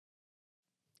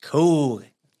Cool.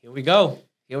 Here we go.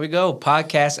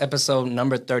 Podcast episode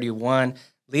number 31.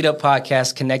 Lead Up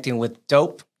Podcast, connecting with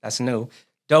dope, that's new,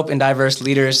 dope and diverse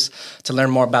leaders to learn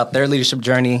more about their leadership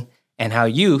journey and how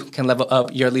you can level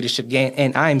up your leadership game.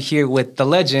 And I'm here with the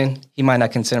legend. He might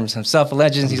not consider himself a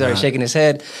legend. He's already shaking his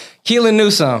head. Keelan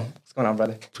Newsome. What's going on,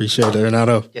 brother? Appreciate it,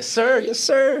 Renato. Yes, sir.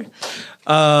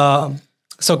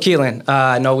 So Keelan,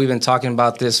 I know we've been talking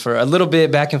about this for a little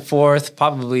bit back and forth,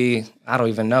 probably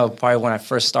when I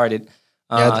first started.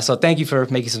 So thank you for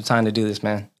making some time to do this,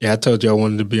 man. Yeah, I told you I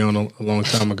wanted to be on a long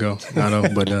time ago,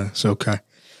 but it's okay.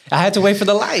 I had to wait for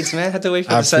the lights, man. I had to wait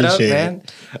for the setup, man.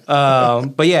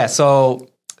 But yeah, so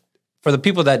for the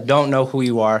people that don't know who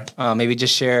you are, maybe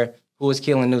just share who is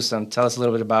Keelan Newsome. Tell us a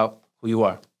little bit about who you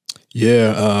are.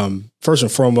 Yeah, first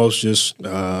and foremost, just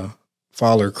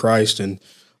follower of Christ and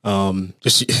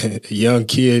just a young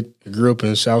kid. I grew up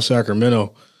in South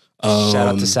Sacramento. Shout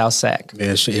out to South Sac.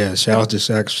 Man, shout out to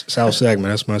South Sac, man.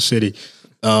 That's my city.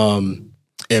 And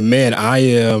man, I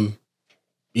am,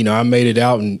 I made it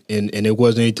out and it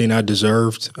wasn't anything I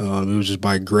deserved. It was just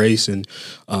by grace and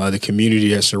the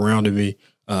community that surrounded me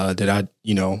that I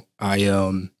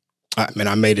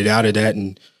made it out of that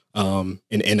and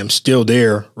I'm still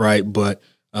there, right? But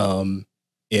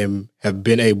have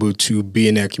been able to be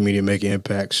in that community and make an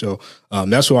impact. So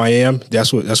that's who I am.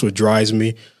 That's what drives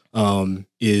me.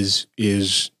 Is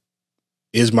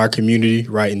my community,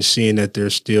 right? And seeing that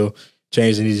there's still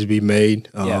change that needs to be made,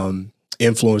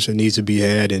 influence that needs to be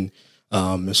had, and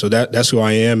so that's who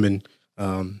I am, and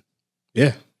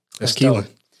that's Keelan.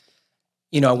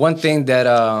 One thing that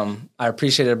I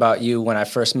appreciated about you when I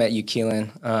first met you,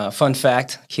 Keelan. Fun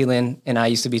fact: Keelan and I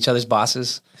used to be each other's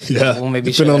bosses. Yeah, we'll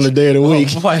maybe depending on the day of the week.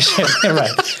 We'll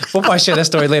probably share that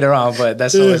story later on, but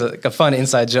that's always a fun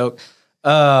inside joke.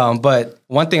 But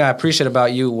one thing I appreciate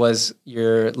about you was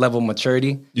your level of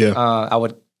maturity. Yeah. I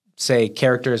would say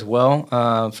character as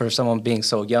well, for someone being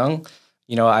so young.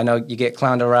 I know you get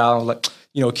clowned around like,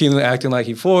 Keelan acting like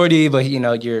he's 40, but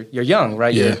you're young,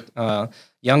 right? Yeah. You're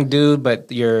young dude,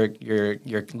 but your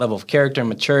level of character and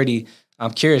maturity.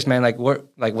 I'm curious, man,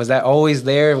 was that always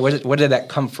there? Where did that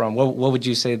come from? What would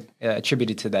you say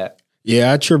attributed to that?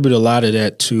 Yeah, I attribute a lot of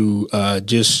that to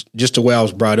just the way I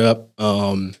was brought up.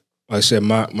 Like I said,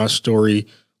 my story,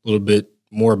 a little bit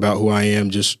more about who I am,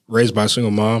 just raised by a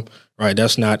single mom, right?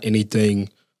 That's not anything,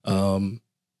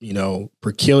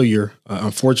 peculiar,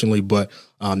 unfortunately, but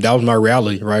that was my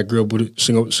reality, right? I grew up with a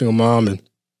single mom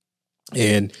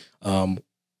and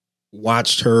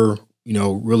watched her,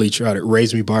 really try to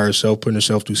raise me by herself, putting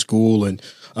herself through school. And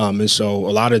so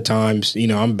a lot of times,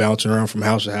 I'm bouncing around from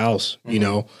house to house,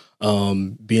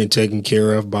 being taken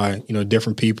care of by,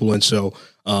 different people. And so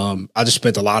I just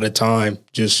spent a lot of time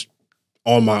just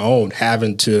on my own,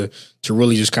 having to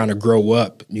really just kind of grow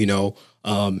up,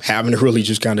 having to really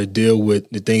just kind of deal with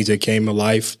the things that came in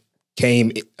life,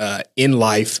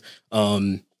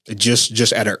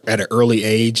 just at an early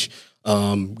age.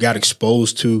 Got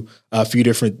exposed to a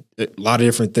lot of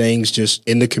different things just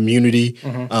in the community.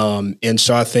 Mm-hmm. And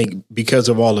so I think because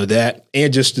of all of that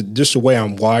and just the way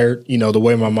I'm wired, the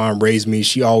way my mom raised me,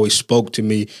 she always spoke to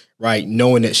me, right,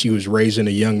 knowing that she was raising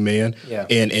a young man,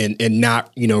 and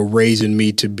not, raising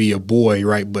me to be a boy,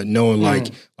 right, but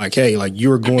knowing hey,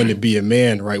 you're going to be a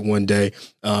man, right, one day.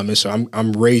 And so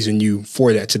I'm raising you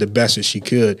for that to the best that she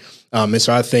could. And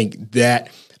so I think that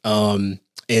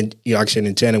and like I said,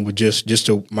 in tandem with just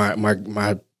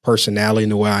my personality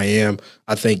and the way I am,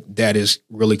 I think that has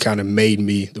really kind of made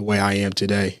me the way I am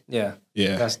today. Yeah.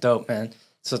 That's dope, man.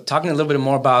 So talking a little bit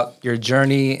more about your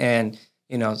journey and,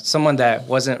 someone that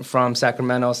wasn't from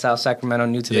Sacramento, South Sacramento,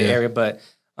 new to the area, but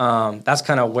that's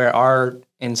kind of where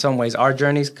in some ways, our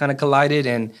journeys kind of collided.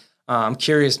 And I'm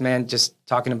curious, man, just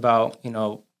talking about,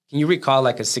 can you recall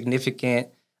like a significant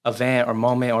event or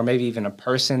moment or maybe even a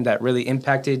person that really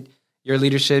impacted your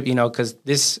leadership, because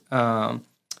this, for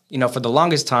the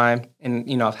longest time and,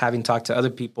 having talked to other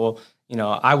people,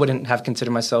 I wouldn't have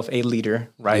considered myself a leader,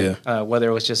 right? Yeah. Whether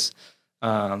it was just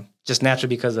naturally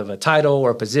because of a title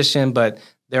or a position, but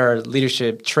there are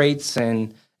leadership traits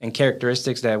and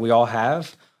characteristics that we all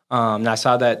have. And I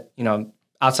saw that,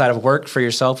 outside of work for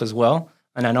yourself as well.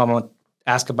 And I know I'm going to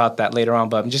ask about that later on,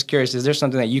 but I'm just curious, is there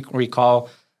something that you can recall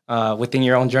within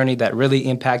your own journey that really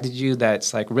impacted you,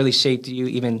 that's like really shaped you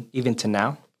even to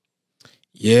now?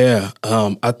 Yeah.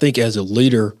 I think as a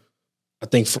leader,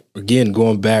 again,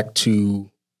 going back to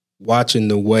watching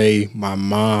the way my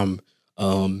mom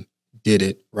did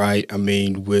it, right? I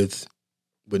mean, with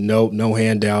no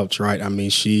handouts, right? I mean,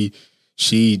 she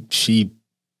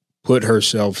put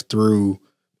herself through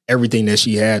everything that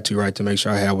she had to, right, to make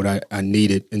sure I had what I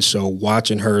needed. And so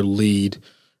watching her lead,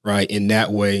 right, in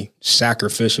that way,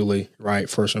 sacrificially, right,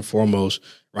 first and foremost,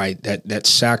 right, that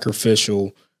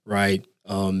sacrificial, right,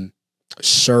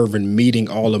 serving, meeting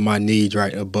all of my needs,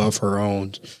 right, above her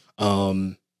own,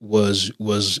 was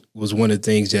one of the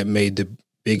things that made the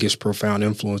biggest profound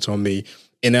influence on me.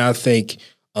 And I think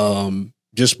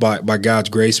just by God's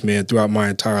grace, man, throughout my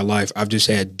entire life, I've just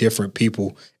had different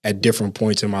people at different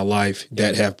points in my life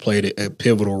that have played a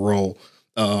pivotal role.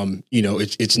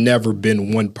 It's never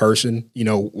been one person,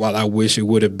 while I wish it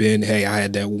would have been, hey, I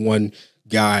had that one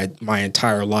guy my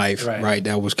entire life, right?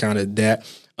 That was kind of that.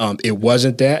 It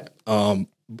wasn't that,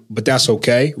 but that's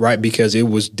okay, right? Because it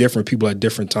was different people at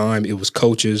different time. It was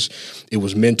coaches, it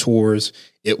was mentors,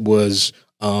 it was,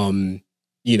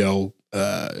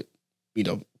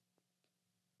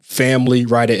 family,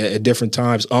 right, at different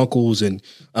times, uncles and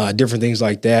different things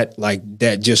like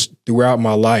that just throughout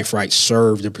my life, right,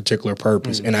 served a particular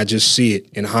purpose. And I just see it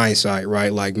in hindsight,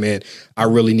 right? Like, man, I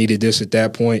really needed this at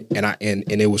that point, and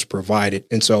it was provided.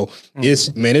 And so it's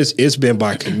been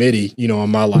by committee, in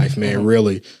my life, man,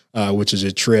 really, which is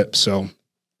a trip. So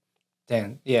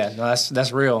damn, yeah, no,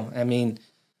 that's real. I mean,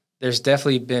 there's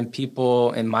definitely been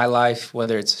people in my life,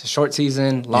 whether it's a short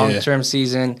season, long-term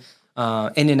season,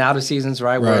 in and out of seasons,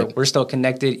 right? Where we're still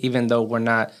connected, even though we're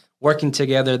not working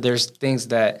together. There's things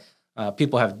that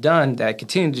people have done that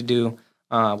continue to do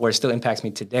where it still impacts me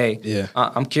today. Yeah.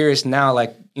 I'm curious now,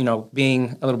 like,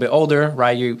 being a little bit older,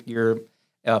 right? You're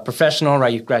a professional,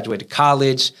 right? You graduated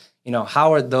college.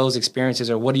 How are those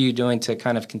experiences, or what are you doing to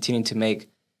kind of continue to make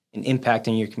an impact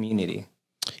in your community?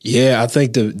 Yeah, I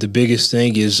think the biggest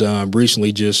thing is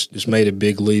recently just made a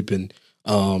big leap and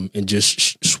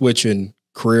just switching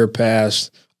career paths,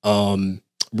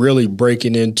 really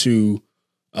breaking into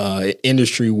an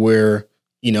industry where,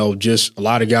 just a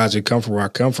lot of guys that come from where I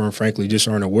come from, frankly, just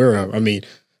aren't aware of. I mean,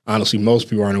 honestly, most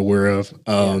people aren't aware of.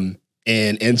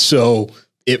 And so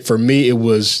for me, it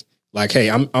was like, hey,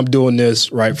 I'm doing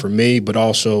this right for me, but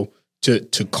also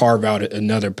to carve out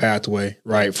another pathway,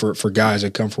 right, for guys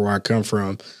that come from where I come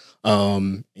from.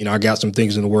 I got some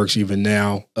things in the works even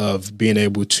now of being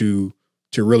able to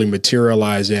really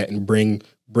materialize that and bring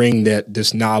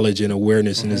this knowledge and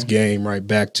awareness in this game right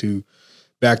back to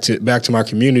my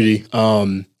community.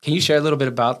 Can you share a little bit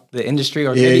about the industry,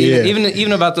 or maybe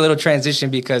even about the little transition?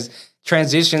 Because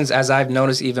transitions, as I've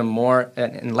noticed even more,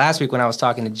 and last week when I was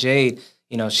talking to Jade,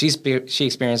 she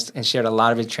experienced and shared a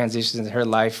lot of the transitions in her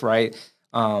life, right?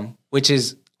 Which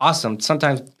is awesome.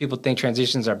 Sometimes people think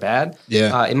transitions are bad.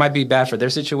 Yeah. It might be bad for their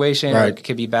situation, or it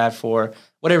could be bad for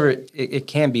whatever it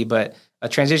can be, but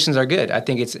transitions are good. I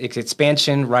think it's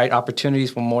expansion, right?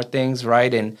 Opportunities for more things,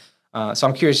 right? And so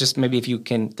I'm curious, just maybe if you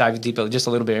can dive deeper, just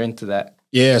a little bit into that.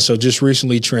 Yeah. So just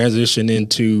recently transitioned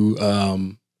into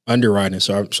underwriting.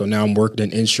 So now I'm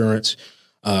working in insurance,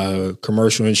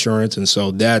 commercial insurance, and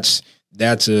so that's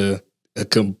a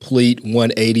complete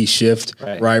 180 shift,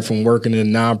 right? From working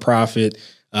in a nonprofit,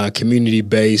 community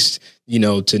based,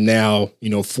 to now,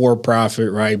 for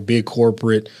profit, right? Big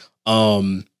corporate.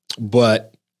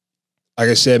 But like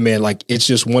I said, man, like it's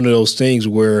just one of those things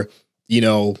where,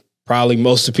 probably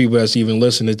most of the people that's even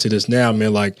listening to this now,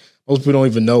 man, like most people don't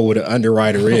even know what an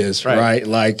underwriter is, right?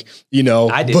 Like, I did. You know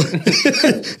what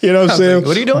I'm saying? Like,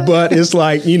 what are you doing? But it's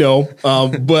like,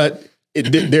 but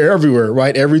they're everywhere,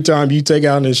 right? Every time you take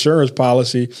out an insurance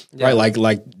policy, right? Like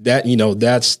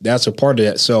that, that's a part of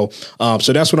that. So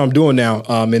that's what I'm doing now,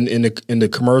 in the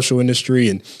commercial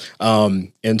industry.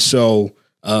 And so,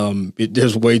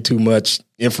 there's way too much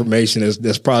information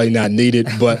that's probably not needed,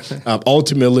 but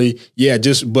ultimately,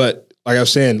 but like I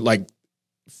was saying, like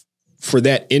for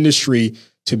that industry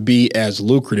to be as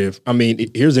lucrative, I mean,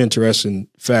 here's an interesting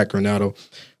fact, Renato.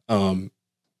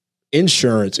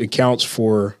 Insurance accounts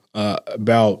for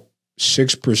about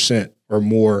 6% or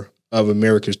more of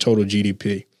America's total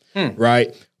GDP,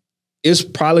 right? It's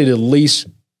probably the least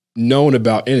known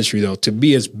about industry, though, to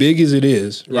be as big as it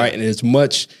is, right? And as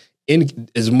much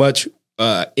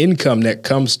income that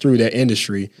comes through that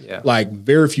industry, like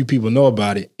very few people know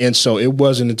about it. And so it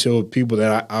wasn't until people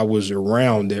that I was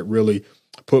around that really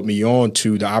put me on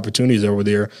to the opportunities over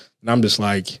there. And I'm just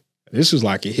like, this is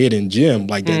like a hidden gem,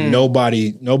 like that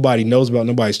nobody knows about,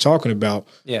 nobody's talking about.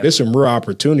 There's some real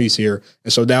opportunities here.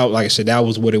 And so that, like I said, that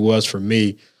was what it was for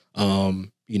me,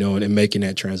 and making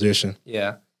that transition.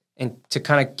 Yeah. And to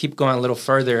kind of keep going a little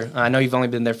further, I know you've only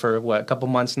been there for a couple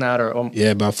months now,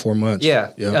 about 4 months.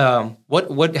 Yeah.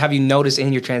 What have you noticed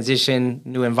in your transition?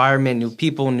 New environment, new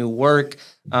people, new work.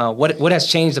 What has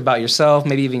changed about yourself?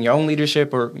 Maybe even your own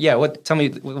leadership, or tell me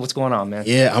what's going on, man.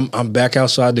 Yeah, I'm back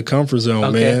outside the comfort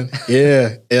zone, man.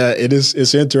 Yeah. It is.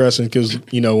 It's interesting because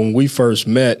when we first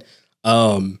met,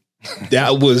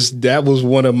 that was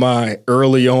one of my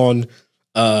early on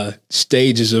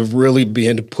stages of really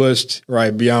being pushed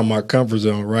right beyond my comfort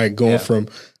zone, right? Going from,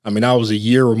 I mean, I was a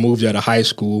year removed out of high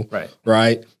school,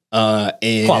 right?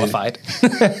 And qualified.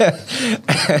 and,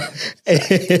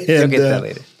 You'll get that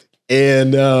later.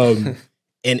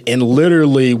 And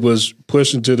literally was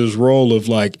pushed into this role of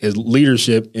like as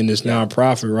leadership in this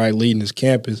nonprofit, right? Leading this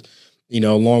campus, you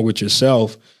know, along with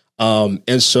yourself.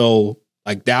 And so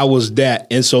like that was that.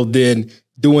 And so then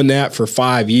doing that for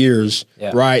 5 years,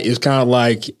 right, is kind of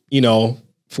like, you know,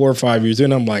 4 or 5 years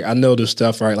in, I'm like, I know this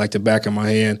stuff, right, like the back of my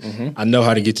hand. I know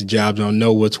how to get to jobs. I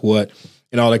know what's what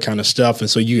and all that kind of stuff. And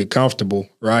so you get comfortable,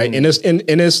 right? And it's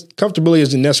comfortability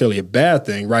isn't necessarily a bad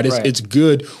thing, right? It's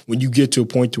good when you get to a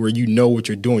point to where you know what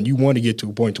you're doing. You want to get to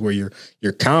a point to where you're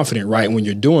confident, right, when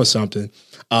you're doing something.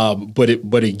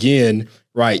 But again,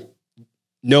 right,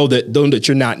 know that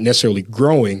you're not necessarily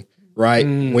growing, right,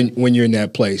 when you're in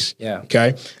that place.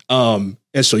 Okay.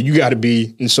 And so you got to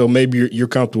be, and so maybe you're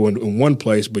comfortable in one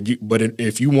place, but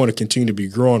if you want to continue to be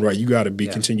growing, right, you got to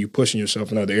continue pushing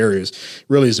yourself in other areas.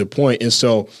 Really is the point. And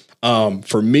so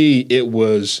for me, it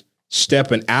was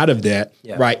stepping out of that,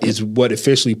 right, is what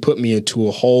officially put me into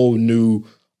a whole new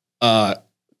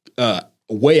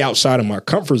way outside of my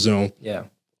comfort zone.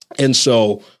 And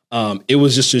so it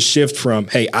was just a shift from,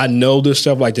 hey, I know this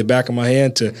stuff like the back of my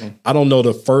hand to I don't know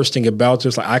the first thing about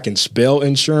this. Like I can spell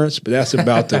insurance, but that's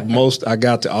about the most I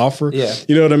got to offer.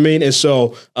 You know what I mean? And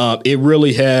so it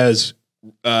really has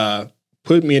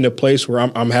put me in a place where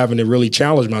I'm having to really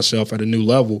challenge myself at a new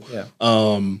level.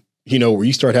 You know, where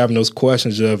you start having those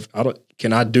questions of,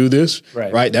 can I do this?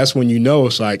 Right. That's when you know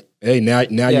it's like, hey, now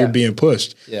you're being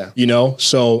pushed. You know,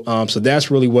 so that's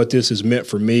really what this has meant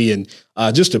for me, and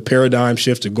just a paradigm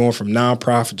shift of going from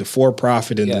nonprofit to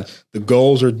for-profit, and the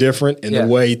goals are different, and the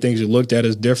way things are looked at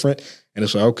is different. And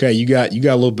it's like, okay, you got a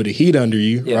little bit of heat under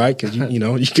you, right? Because you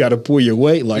know you got to pull your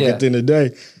weight. Like at the end of the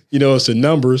day, you know, it's the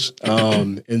numbers.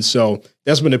 And so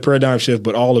that's been a paradigm shift,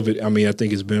 but all of it, I mean, I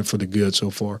think it's been for the good so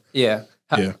far.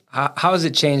 How has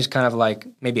it changed kind of like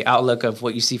maybe outlook of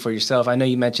what you see for yourself? I know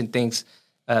you mentioned things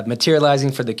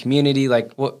materializing for the community.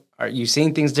 Like, what are you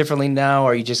seeing things differently now?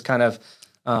 Or are you just kind of,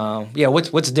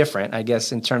 what's different, I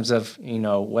guess, in terms of, you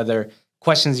know, whether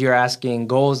questions you're asking,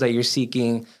 goals that you're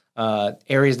seeking,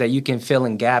 areas that you can fill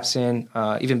in gaps in,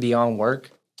 even beyond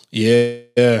work?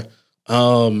 I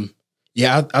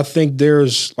think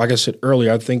there's, like I said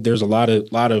earlier, I think there's a lot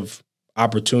of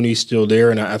opportunities still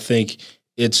there. And I think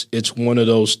it's one of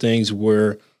those things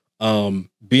where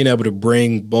being able to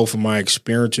bring both of my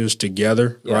experiences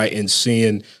together, right, and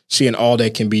seeing all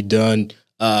that can be done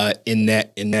in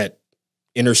that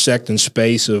intersecting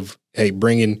space of, hey,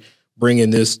 bringing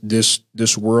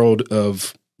this world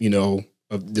of, you know,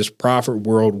 of this profit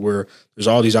world where there's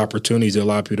all these opportunities that a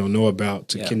lot of people don't know about,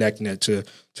 to connecting that to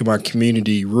my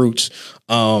community roots.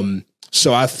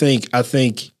 So I think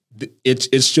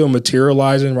it's still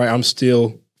materializing, right? I'm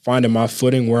still finding my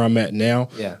footing where I'm at now.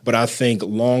 But I think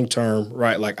long term,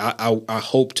 right, like I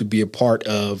hope to be a part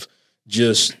of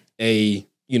just a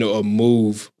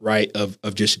move, right,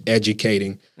 of just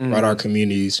educating, right, our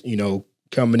communities, you know,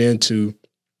 coming into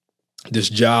this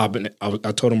job. And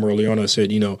I told him early on, I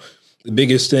said, you know, the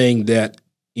biggest thing that,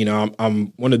 you know,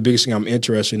 I'm one of the biggest thing I'm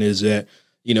interested in is that,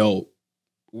 you know,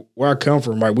 where I come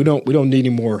from, right, we don't need any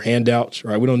more handouts,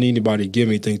 right? We don't need anybody to give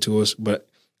anything to us. But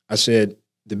I said,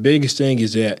 the biggest thing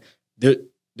is that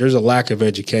there's a lack of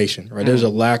education, right? There's a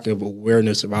lack of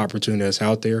awareness of opportunity that's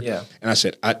out there. And I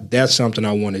said, that's something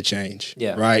I want to change,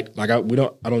 right? Like I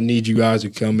don't need you guys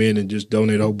to come in and just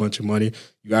donate a whole bunch of money.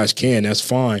 You guys can, that's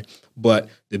fine. But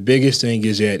the biggest thing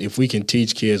is that if we can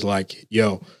teach kids like,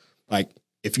 yo, like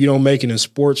if you don't make it in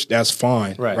sports, that's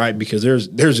fine, right? Because there's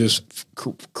this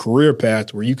career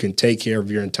path where you can take care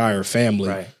of your entire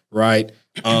family, right?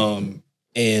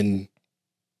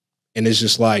 And it's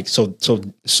just like, so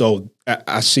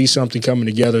I see something coming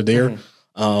together there.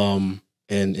 And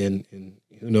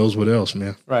who knows what else,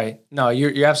 man. Right. No,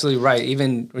 you're absolutely right.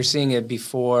 Even we're seeing it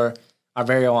before our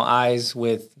very own eyes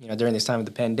with, you know, during this time of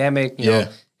the pandemic, you know,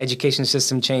 education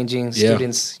system changing,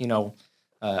 students, you know,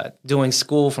 doing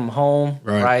school from home,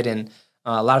 right? And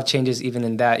a lot of changes even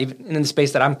in that, even in the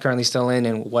space that I'm currently still in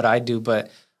and what I do.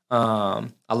 But a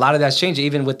lot of that's changed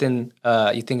even within,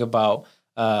 you think about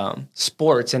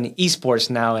sports and esports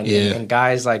now, and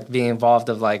guys like being involved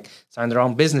of like starting their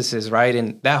own businesses, right?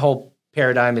 And that whole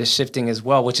paradigm is shifting as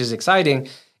well, which is exciting.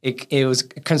 It was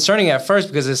concerning at first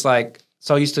because it's like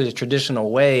so used to the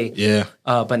traditional way,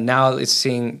 but now it's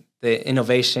seeing the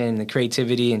innovation, the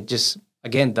creativity, and just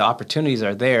again the opportunities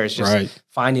are there. It's just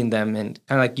finding them, and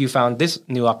kind of like you found this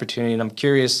new opportunity. And I'm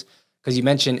curious, because you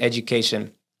mentioned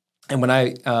education. And what I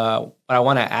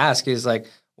want to ask is like,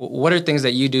 what are things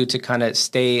that you do to kind of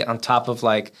stay on top of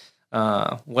like,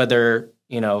 whether,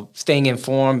 staying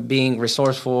informed, being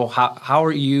resourceful, how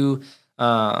are you,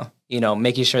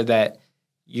 making sure that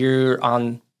you're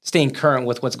staying current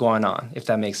with what's going on, if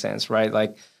that makes sense, right?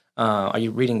 Like, are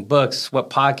you reading books? What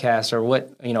podcasts or where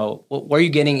are you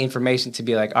getting information to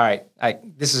be like, all right,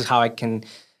 this is how I can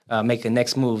make the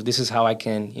next move. This is how I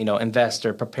can, invest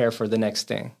or prepare for the next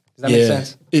thing. Does that make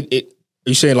sense? Are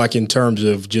you saying like in terms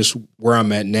of just where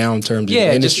I'm at now in terms of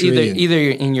industry? Yeah, just either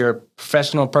in your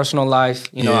professional, personal life.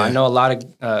 I know a lot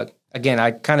of, again, I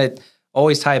kind of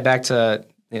always tie it back to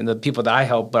the people that I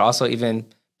help, but also even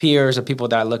peers or people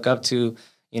that I look up to,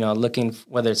 looking,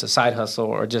 whether it's a side hustle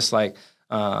or just like,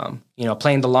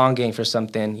 playing the long game for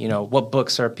something. What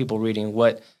books are people reading?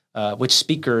 Which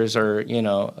speakers or,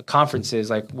 conferences,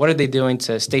 like what are they doing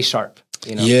to stay sharp?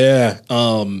 Yeah.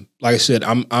 Like I said,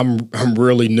 I'm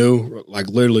really new, like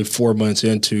literally 4 months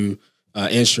into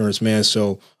insurance, man.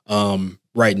 So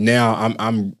right now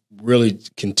I'm really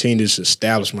continuing to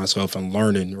establish myself and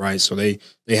learning, right? So they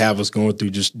have us going through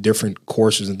just different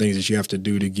courses and things that you have to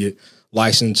do to get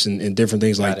licensed and different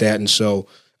things like that. And so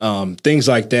things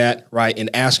like that, right?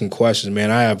 And asking questions, man.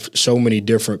 I have so many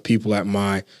different people at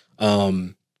my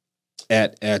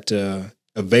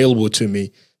available to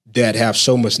me that have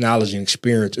so much knowledge and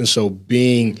experience. And so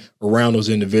being around those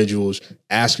individuals,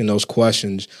 asking those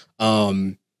questions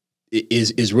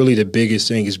is really the biggest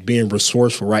thing, is being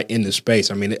resourceful right in the space.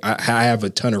 I mean, I have a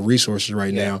ton of resources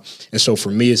right now. And so for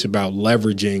me, it's about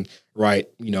leveraging, right,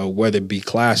 whether it be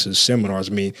classes, seminars.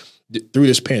 I mean, through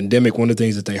this pandemic, one of the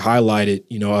things that they highlighted,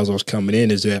 as I was coming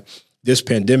in, is that this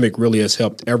pandemic really has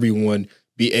helped everyone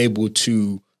be able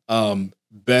to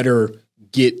better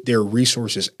get their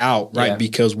resources out, right?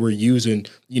 Because we're using,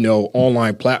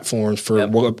 online platforms for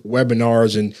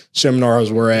webinars and seminars,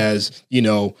 whereas,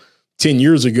 10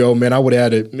 years ago, man, I would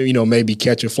have had to, maybe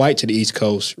catch a flight to the East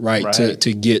Coast, right?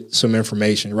 To get some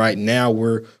information. Right now,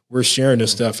 we're sharing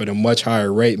this stuff at a much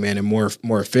higher rate, man, and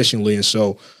more efficiently. And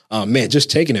so, man,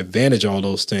 just taking advantage of all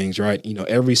those things, right?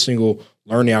 Every single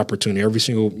learning opportunity, every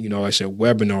single, like I said,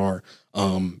 webinar,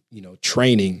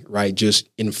 training, right? Just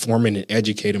informing and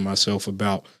educating myself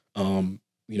about,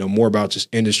 more about just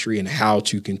industry and how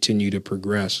to continue to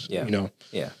progress. Yeah. No,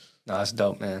 that's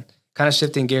dope, man. Kind of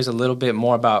shifting gears a little bit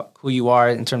more about who you are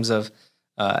in terms of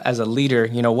as a leader.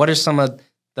 What are some of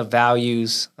the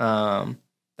values that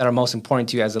are most important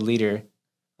to you as a leader?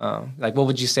 Like, what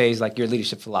would you say is like your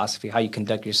leadership philosophy, how you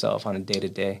conduct yourself on a day to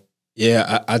day?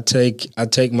 Yeah, I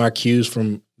take my cues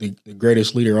from the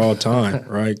greatest leader of all time,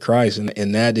 right? Christ.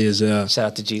 And that is shout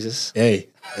out to Jesus. Hey,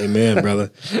 amen,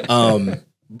 brother.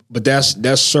 But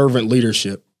that's servant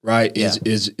leadership, right?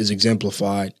 Is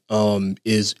exemplified.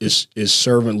 Is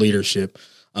servant leadership.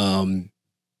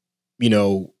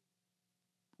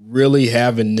 Really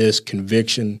having this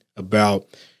conviction about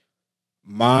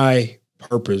my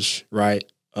purpose, right?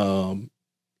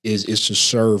 Is to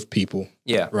serve people.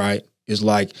 Yeah. Right. Is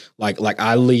like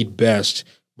I lead best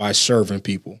by serving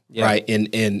people. Yeah. Right.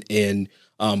 And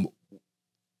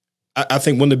I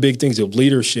think one of the big things of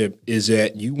leadership is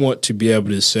that you want to be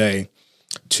able to say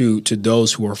to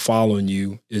those who are following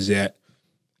you is that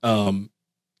I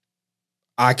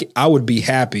would be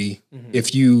happy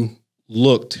if you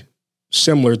looked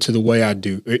similar to the way I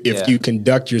do, if you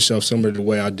conduct yourself similar to the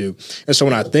way I do. And so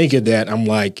when I think of that, I'm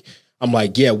like,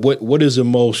 yeah, what is the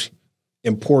most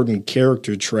important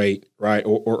character trait, right,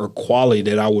 or quality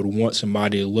that I would want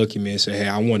somebody to look at me and say, hey,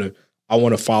 I want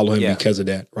to follow him because of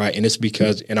that, right? And it's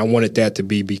because, and I wanted that to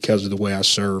be because of the way I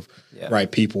serve,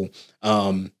 right, people.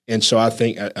 And so I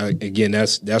think again,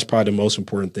 that's probably the most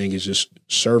important thing, is just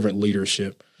servant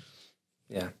leadership.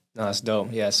 Yeah, no, that's dope.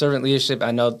 Yeah, servant leadership.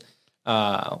 I know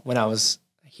when I was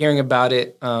hearing about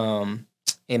it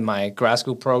in my grad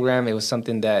school program, it was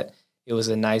something that it was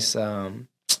a nice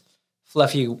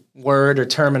fluffy word or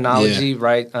terminology,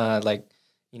 right? Like,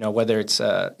 whether it's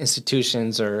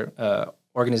institutions or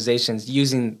organizations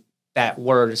using that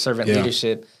word, servant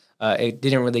leadership,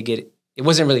 it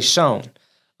wasn't really shown.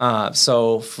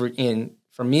 So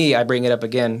for me, I bring it up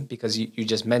again because you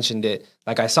just mentioned it.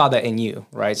 Like, I saw that in you,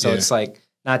 right? So it's like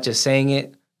not just saying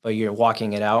it, but you're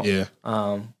walking it out,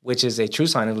 which is a true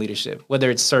sign of leadership, whether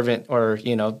it's servant or,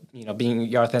 being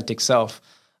your authentic self.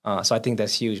 So I think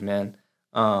that's huge, man.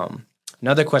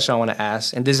 Another question I want to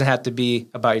ask, and it doesn't have to be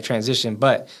about your transition,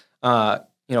 but,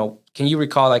 can you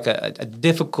recall like a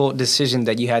difficult decision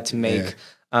that you had to make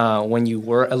when you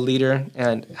were a leader,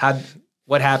 and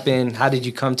what happened? How did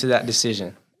you come to that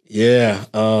decision? Yeah.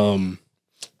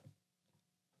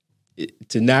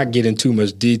 to not get in too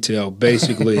much detail,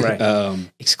 basically, right.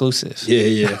 Exclusive.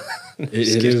 Yeah.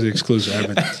 It is exclusive. I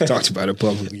haven't talked about it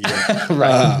publicly yet.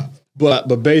 Right. But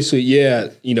basically,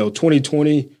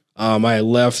 2020, I had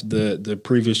left the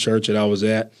previous church that I was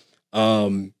at.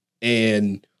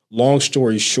 And long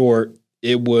story short,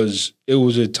 it was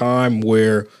a time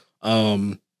where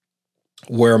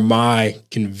my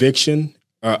conviction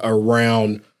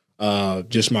around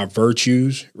just my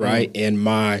virtues, right, and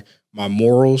my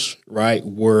morals, right,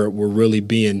 were really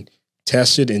being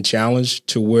tested and challenged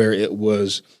to where it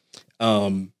was,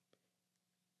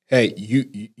 hey,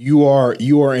 you're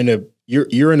in a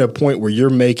point where you're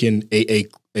making a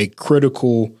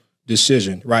critical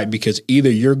decision, right? Because either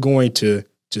you're going to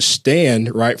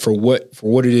stand, right, for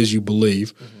what it is you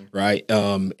believe, right,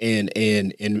 and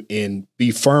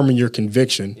be firm in your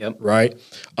conviction, right,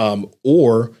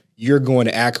 or you're going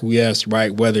to acquiesce,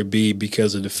 right, whether it be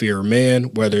because of the fear of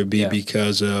man, whether it be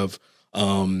because of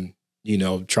trying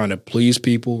to please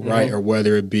people, right, or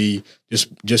whether it be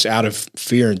just out of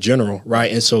fear in general,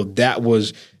 right. And so that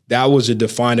was a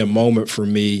defining moment for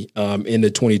me in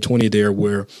the 2020 there,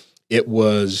 where it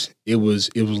was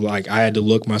like I had to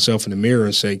look myself in the mirror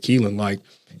and say, Keelan, like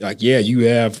yeah, you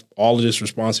have all of this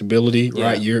responsibility,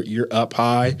 right? You're up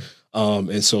high,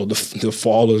 and so the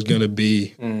fall is going to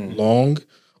be long.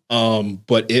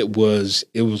 But it was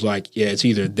like, yeah, it's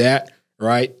either that,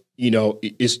 right?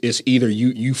 It's either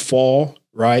you fall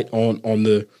right on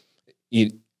the.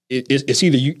 It's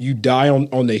either you die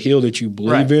on the hill that you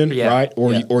believe in, right,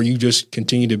 or you just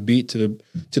continue to beat to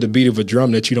the beat of a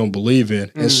drum that you don't believe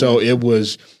in. And so it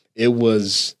was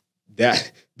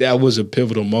that was a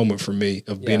pivotal moment for me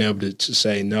of being able to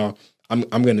say, no,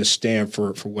 I'm going to stand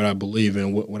for what I believe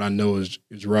in, what I know is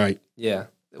right. Yeah.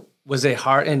 Was it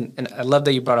hard? And I love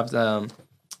that you brought up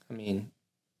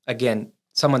again,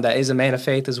 someone that is a man of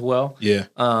faith as well. Yeah.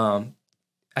 I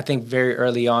think very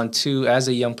early on too, as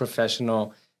a young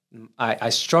professional,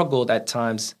 I struggled at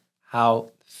times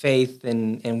how faith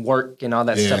and work and all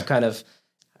that stuff kind of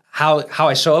how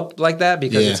I show up like that,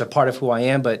 because it's a part of who I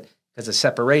am, but because of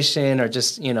separation or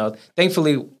just,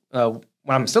 thankfully, when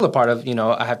I'm still a part of,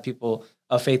 I have people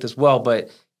of faith as well, but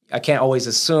I can't always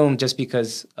assume just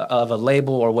because of a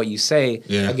label or what you say.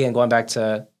 Yeah. Again, going back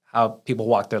to how people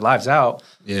walk their lives out.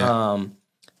 Yeah.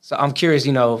 So I'm curious,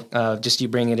 just you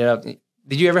bringing it up.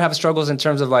 Did you ever have struggles in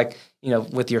terms of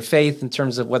with your faith, in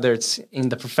terms of whether it's in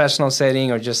the professional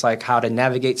setting or just like how to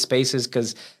navigate spaces?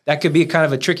 Because that could be kind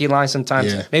of a tricky line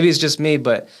sometimes. Yeah. Maybe it's just me,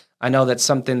 but I know that's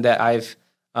something that I've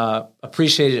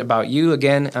appreciated about you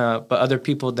again, but other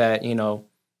people that,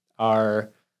 are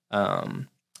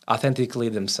authentically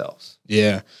themselves.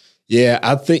 Yeah. Yeah.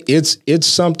 I think it's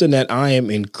something that I am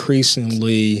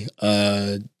increasingly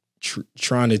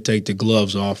trying to take the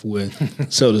gloves off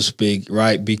with, so to speak,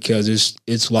 right? Because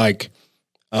it's like,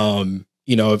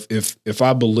 if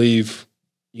I believe,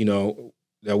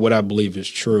 that what I believe is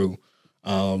true,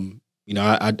 I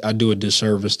do a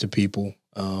disservice to people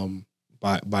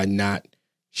by not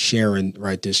sharing,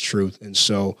 right, this truth. And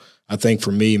so I think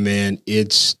for me, man,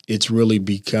 it's really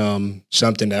become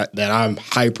something that I'm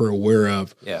hyper aware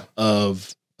of,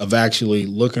 of actually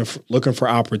looking for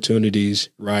opportunities,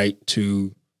 right,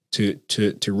 to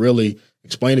really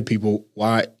explain to people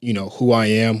why, who I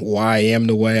am, why I am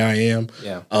the way I am.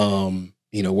 Yeah.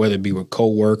 Whether it be with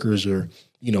coworkers or,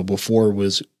 before it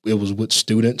was with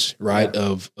students, right?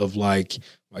 Yeah. Of like,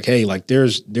 hey, like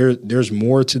there's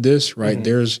more to this, right?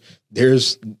 Mm-hmm.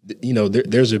 There's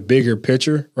a bigger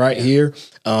picture right here.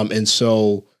 And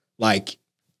so like,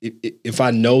 if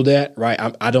I know that, right,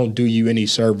 I don't do you any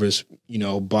service,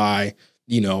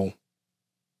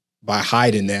 by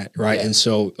hiding that, right? Yeah. And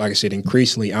so, like I said,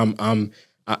 increasingly, I'm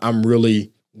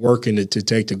really working to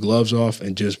take the gloves off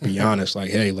and just be honest.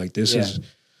 Like, hey, like this is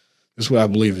what I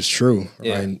believe is true, right?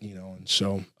 And, and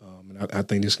so, I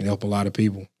think this can help a lot of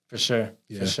people. For sure,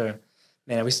 for sure.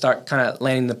 Man, we start kind of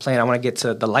landing the plane. I want to get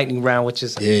to the lightning round, which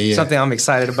is something I'm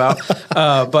excited about.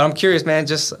 But I'm curious, man,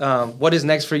 just what is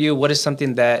next for you? What is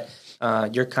something that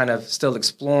you're kind of still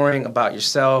exploring about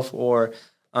yourself, or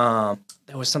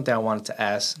there was something I wanted to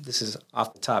ask. This is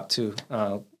off the top too.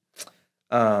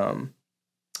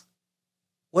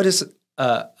 What is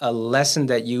a lesson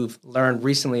that you've learned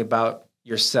recently about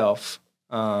yourself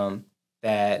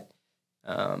that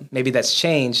maybe that's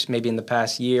changed, maybe in the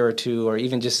past year or two, or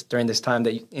even just during this time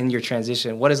that in your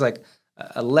transition? What is like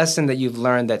a lesson that you've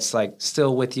learned that's like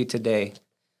still with you today?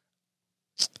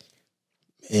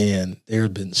 Man, there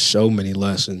have been so many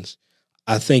lessons.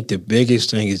 I think the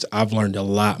biggest thing is I've learned a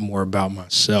lot more about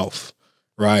myself,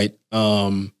 right?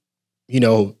 There's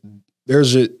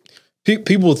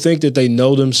people think that they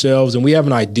know themselves, and we have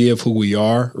an idea of who we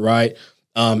are, right?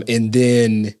 And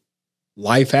then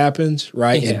life happens,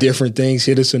 right? And different things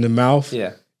hit us in the mouth,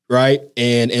 right?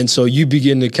 And so you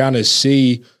begin to kind of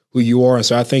see who you are. And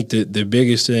so I think that the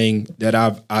biggest thing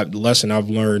that lesson I've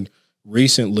learned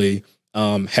recently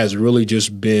has really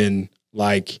just been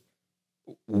like,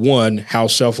 one, how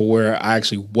self-aware I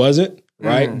actually wasn't,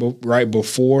 right? Right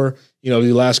before,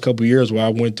 the last couple of years where I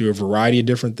went through a variety of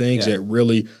different things that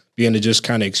really began to just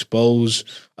kind of expose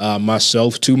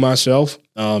myself to myself.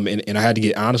 And I had to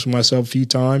get honest with myself a few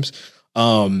times.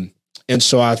 And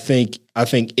so I think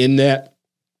in that,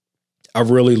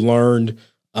 I've really learned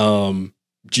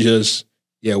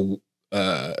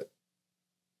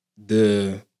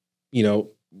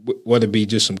whether it be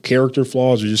just some character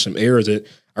flaws or just some errors that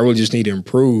I really just need to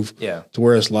improve. To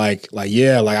where it's like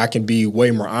I can be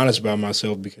way more honest about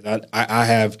myself, because I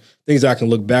have things I can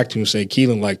look back to and say,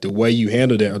 Keelan, like the way you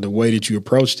handled that or the way that you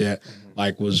approached that,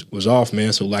 like was off,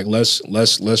 man. So like let's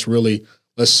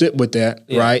sit with that,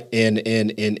 right?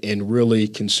 And really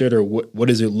consider what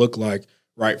does it look like,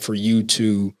 right, for you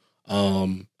to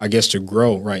I guess to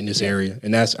grow right in this area.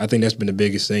 And I think that's been the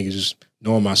biggest thing, is just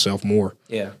knowing myself more.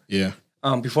 Yeah.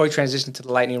 Before we transition to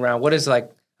the lightning round, what is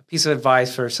like a piece of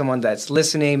advice for someone that's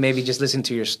listening, maybe just listening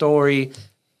to your story,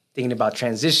 thinking about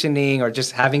transitioning or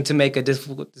just having to make a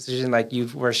difficult decision like you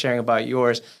were sharing about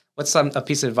yours? What's a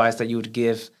piece of advice that you would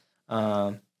give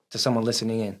to someone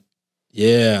listening in?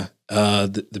 Yeah.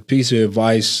 The piece of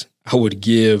advice I would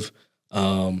give,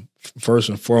 first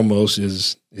and foremost,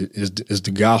 is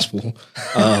the gospel.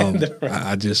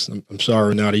 I'm sorry,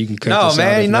 Renata, you can cut this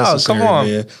out if necessary, come on,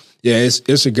 man. Yeah,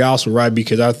 it's a gospel, right?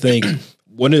 Because I think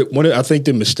I think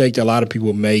the mistake that a lot of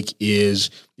people make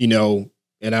is,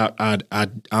 and I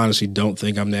honestly don't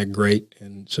think I'm that great,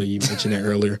 and so you mentioned that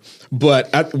earlier.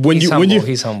 But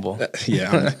he's humble,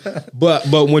 yeah. But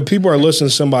when people are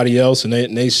listening to somebody else and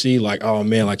they see like, oh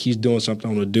man, like he's doing something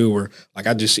I'm gonna do, or like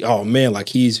I just see, oh man, like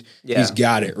he's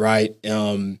got it right.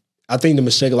 I think the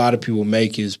mistake a lot of people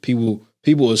make is people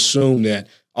assume that,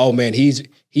 oh man,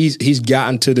 he's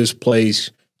gotten to this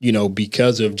place,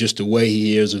 because of just the way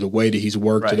he is, or the way that he's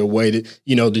worked, or the way that,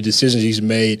 the decisions he's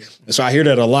made. And so I hear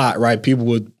that a lot, right? People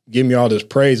would give me all this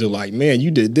praise of like, man,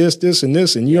 you did this, this, and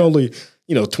this, and you only,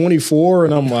 24.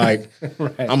 And I'm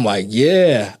like,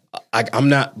 yeah, I'm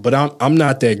not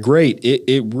that great.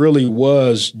 It really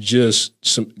was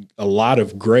just a lot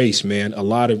of grace, man. A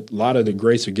lot of the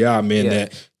grace of God, man,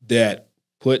 that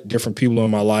put different people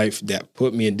in my life, that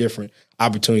put me in different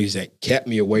opportunities, that kept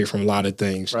me away from a lot of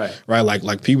things. Right.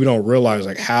 Like people don't realize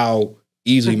like how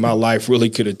easily my life really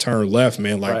could have turned left,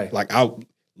 man. Like I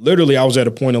was at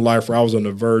a point in life where I was on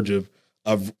the verge of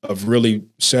really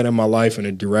setting my life in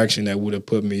a direction that would have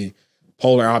put me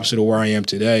polar opposite of where I am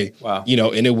today. Wow.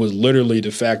 And it was literally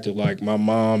the fact that like my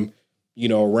mom,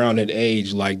 around that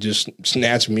age, like just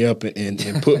snatched me up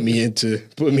and put me into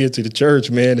the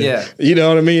church, man. And, you know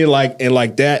what I mean? Like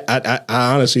that, I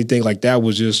honestly think like that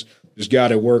was just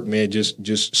God at work, man,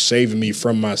 just saving me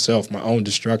from myself, my own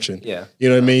destruction. Yeah. You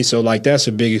know what I mean? So like that's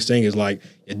the biggest thing, is like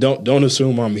don't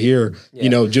assume I'm here,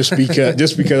 just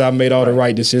because I made all the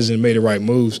right decisions and made the right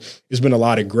moves. It's been a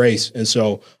lot of grace. And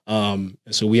so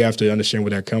we have to understand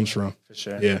where that comes from. For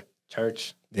sure. Yeah.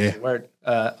 Church. Yeah. Word.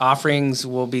 Offerings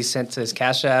will be sent to his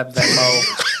Cash App, Venmo,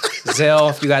 Zelle,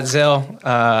 if you got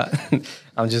Zelle.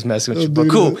 I'm just messing with you. But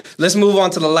cool. Let's move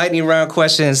on to the lightning round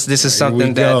questions. This is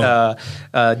something that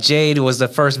Jade was the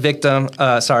first guest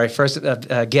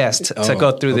to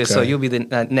go through this. So you'll be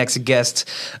the next guest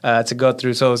to go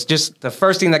through. So it's just the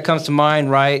first thing that comes to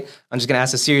mind, right? I'm just going to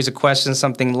ask a series of questions,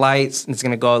 something light. It's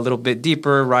going to go a little bit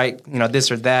deeper, right?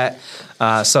 This or that.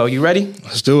 So you ready?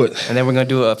 Let's do it. And then we're going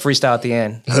to do a freestyle at the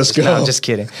end. Let's go. No, I'm just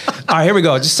kidding. All right, here we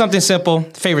go. Just something simple.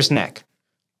 Favorite snack?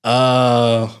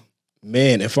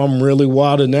 Man, if I'm really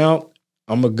wilding out,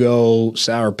 I'm going to go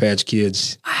Sour Patch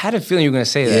Kids. I had a feeling you were going to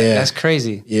say that. Yeah. That's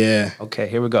crazy. Yeah. Okay,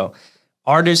 here we go.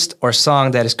 Artist or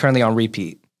song that is currently on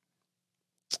repeat?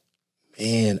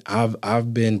 Man,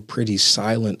 I've been pretty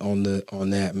silent on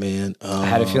that, man. I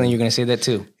had a feeling you were going to say that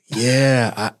too.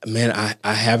 Yeah,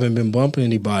 I haven't been bumping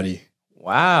anybody.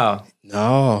 Wow.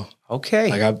 No. Okay.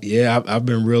 Like I've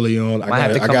been really on.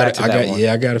 I got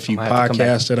a few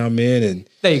podcasts that I'm in, and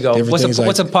there you go. What's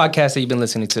a podcast that you've been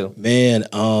listening to? Man,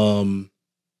 I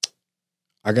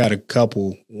got a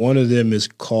couple. One of them is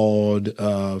called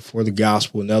For the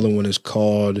Gospel. Another one is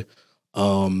called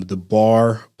The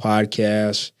Bar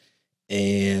Podcast,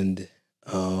 and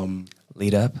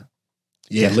Lead Up.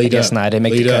 Yeah, lead I guess up. not. I didn't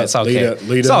make lead the cut. up, It's okay. lead up,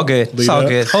 lead It's up, all good. It's lead all up.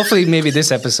 good. Hopefully, maybe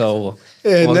this episode will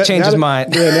Yeah, change his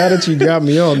mind. Yeah, now that you got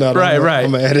me on, now Right.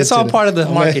 I'm gonna add It's it all to part of the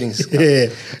marketing stuff.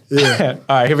 Yeah.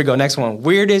 All right, here we go. Next one.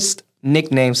 Weirdest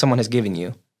nickname someone has given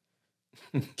you.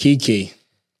 Kiki.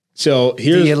 So Do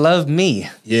here's you love me?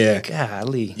 yeah.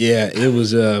 Golly. Yeah, it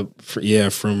was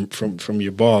from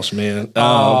your boss, man.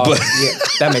 Oh, But yeah,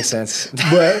 that makes sense.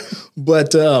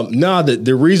 but no,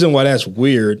 the reason why that's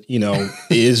weird,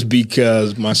 is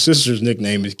because my sister's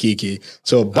nickname is Kiki,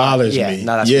 so it bothers yeah, me.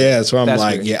 no, that's yeah, weird. so I'm That's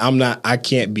like, weird. I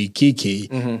can't be Kiki,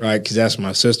 right? Because that's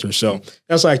my sister. So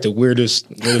that's like the weirdest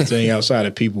thing outside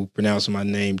of people pronouncing my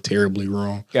name terribly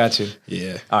wrong. Got you.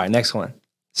 Yeah, All right, next one.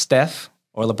 Steph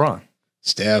or LeBron?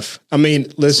 Steph. I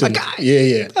mean, listen, That's my guy.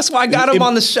 yeah. That's why I got him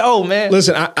on the show, man.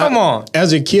 Listen, Come on.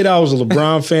 As a kid, I was a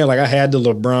LeBron fan. Like I had the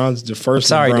LeBrons, the first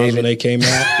sorry, LeBrons David. when they came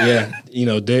out.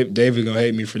 Yeah, David gonna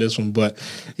hate me for this one, but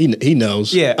he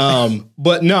knows. Yeah.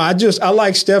 But no, I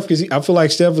like Steph because I feel like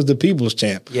Steph was the people's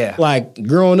champ. Yeah. Like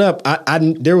growing up,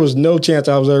 I there was no chance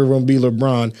I was ever gonna be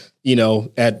LeBron.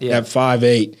 At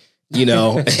 5'8".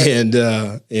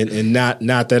 And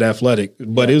not that athletic,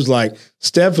 but it was like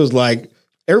Steph was like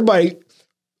everybody.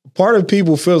 Part of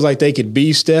people feels like they could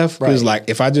be Steph because, like,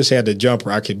 if I just had the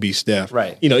jumper, I could be Steph.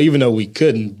 Right. Even though we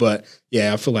couldn't. But,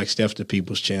 yeah, I feel like Steph's the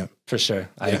people's champ. For sure.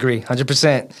 I agree.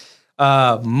 100%.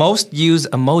 Most used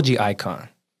emoji icon.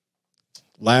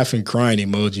 Laughing, crying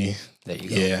emoji. There you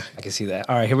go. Yeah. I can see that.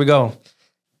 All right, here we go.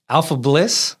 Alpha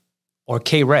Bliss or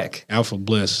K-Rec? Alpha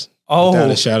Bliss. Oh,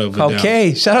 Without a shadow of a doubt.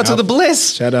 okay. Shout out to the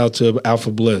Bliss. Shout out to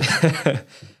Alpha Bliss.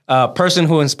 Person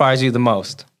who inspires you the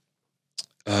most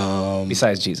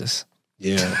Besides Jesus.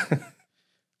 Yeah.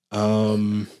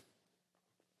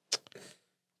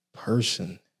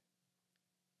 Person.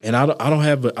 And I don't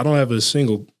have a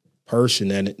single person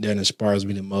that inspires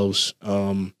me the most.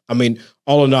 I mean,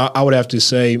 all in all, I would have to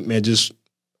say, man, just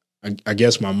I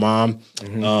guess my mom.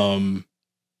 Mhm.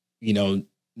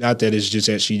 Not that it's just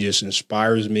that she just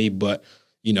inspires me, but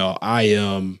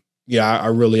I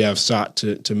really have sought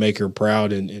to make her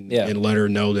proud and let her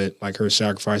know that like her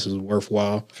sacrifice is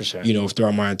worthwhile. For sure.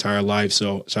 Throughout my entire life.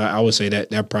 So I would say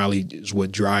that probably is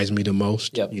what drives me the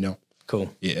most. Yep. Cool.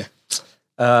 Yeah.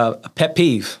 A pet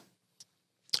peeve.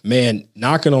 Man,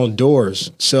 knocking on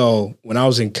doors. So when I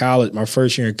was in college, my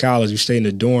first year in college, we stayed in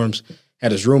the dorms,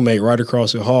 had his roommate right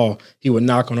across the hall. He would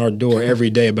knock on our door every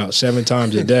day, about 7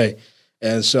 times a day.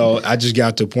 And so I just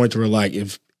got to a point where like,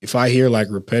 if I hear like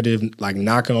repetitive, like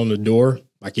knocking on the door,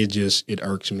 like it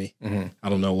irks me. Mm-hmm. I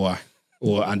don't know why.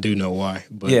 Well, I do know why,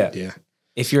 but yeah.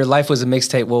 If your life was a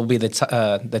mixtape, what would be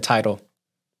the title?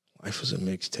 Life was a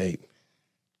mixtape.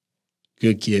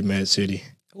 Good Kid, Mad City.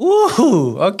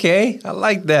 Ooh, okay. I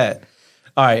like that.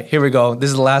 All right, here we go.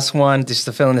 This is the last one. Just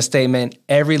to fill in the statement.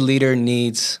 Every leader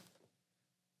needs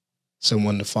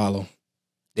Someone to follow.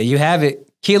 There you have it.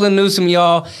 Keelan Newsome,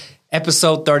 y'all.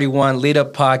 Episode 31, Lead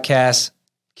Up Podcast.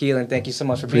 Keelan, thank you so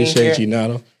much for being here. Appreciate you,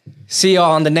 Nato. See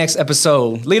y'all on the next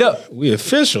episode. Lead Up. We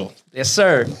official. Yes,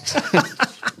 sir.